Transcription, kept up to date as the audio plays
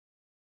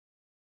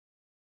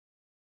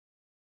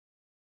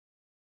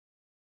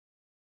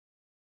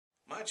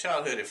My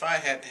childhood, if I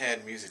hadn't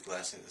had music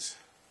lessons,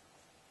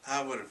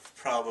 I would have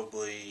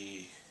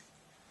probably,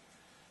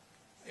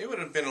 it would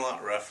have been a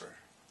lot rougher.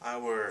 I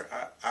would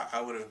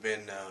have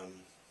been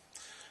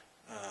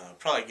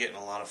probably getting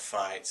a lot of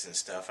fights and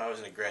stuff. I was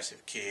an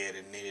aggressive kid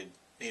and needed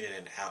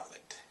an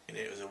outlet, and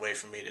it was a way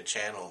for me to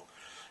channel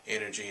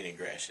energy and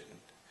aggression.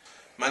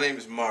 My name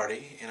is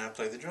Marty, and I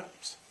play the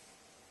drums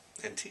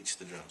and teach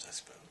the drums, I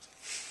suppose.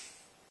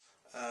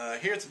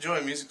 Here at the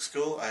Joy Music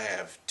School, I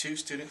have 2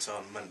 students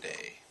on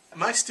Monday.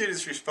 My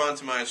students respond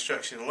to my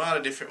instruction in a lot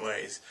of different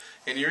ways,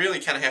 and you really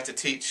kind of have to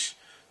teach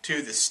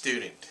to the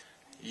student.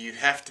 You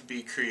have to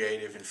be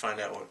creative and find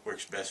out what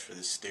works best for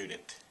the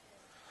student.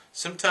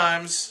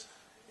 Sometimes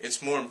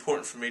it's more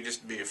important for me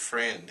just to be a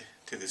friend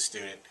to the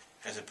student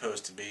as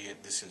opposed to be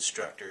this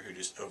instructor who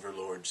just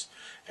overlords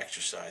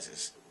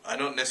exercises. I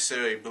don't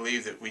necessarily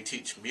believe that we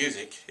teach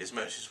music as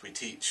much as we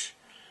teach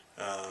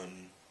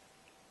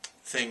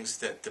things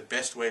that the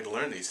best way to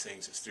learn these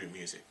things is through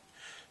music.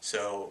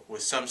 So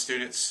with some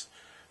students,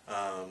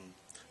 I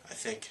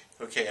think,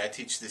 okay, I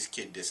teach this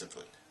kid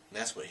discipline, and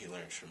that's what he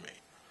learns from me.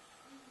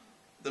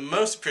 The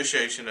most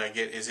appreciation I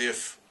get is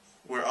if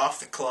we're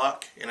off the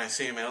clock and I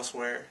see them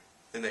elsewhere,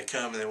 then they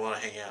come and they want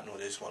to hang out and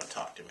they just want to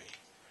talk to me.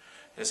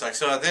 And it's like,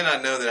 so then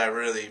I know that I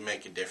really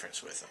make a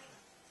difference with them,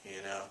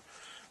 you know.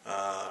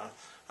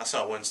 I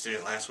saw one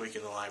student last week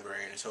in the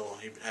library, and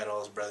he had all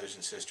his brothers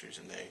and sisters,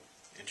 and they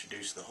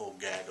introduced the whole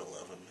gaggle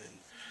of them, and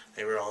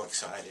they were all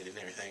excited and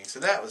everything. So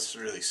that was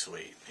really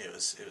sweet. It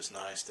was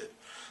nice that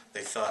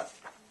they thought,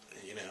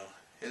 you know,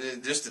 and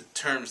then just the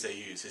terms they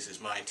use. This is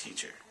my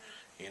teacher.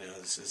 You know,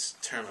 this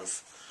term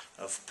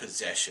of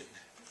possession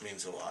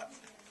means a lot.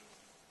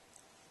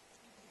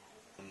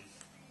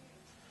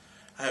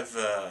 I have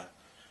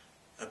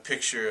a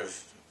picture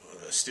of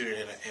a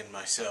student and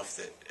myself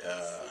that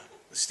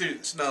the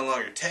student's no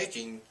longer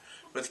taking,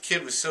 but the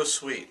kid was so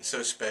sweet and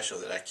so special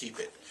that I keep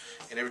it.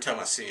 And every time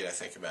I see it, I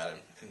think about him.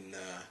 And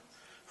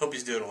hope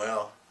he's doing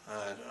well.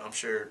 I'm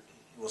sure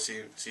we'll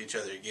see each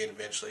other again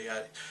eventually.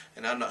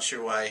 And I'm not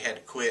sure why he had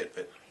to quit,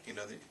 but you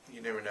know,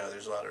 you never know.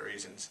 There's a lot of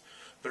reasons.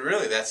 But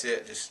really, that's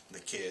it. Just the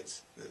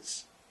kids.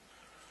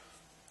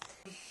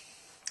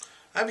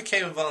 I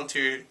became a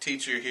volunteer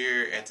teacher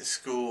here at the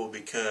school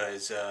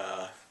because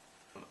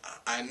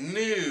I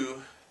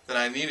knew that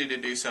I needed to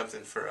do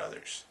something for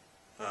others.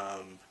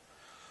 I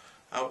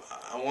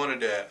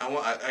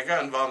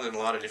got involved in a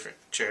lot of different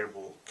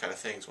charitable kind of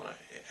things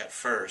at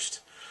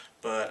first,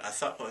 but I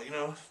thought, well, you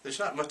know, there's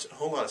not a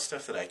whole lot of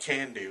stuff that I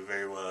can do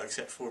very well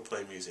except for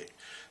play music.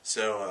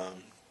 So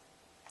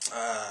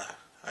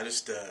I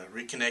just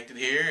reconnected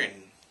here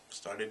and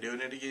started doing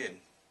it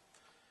again.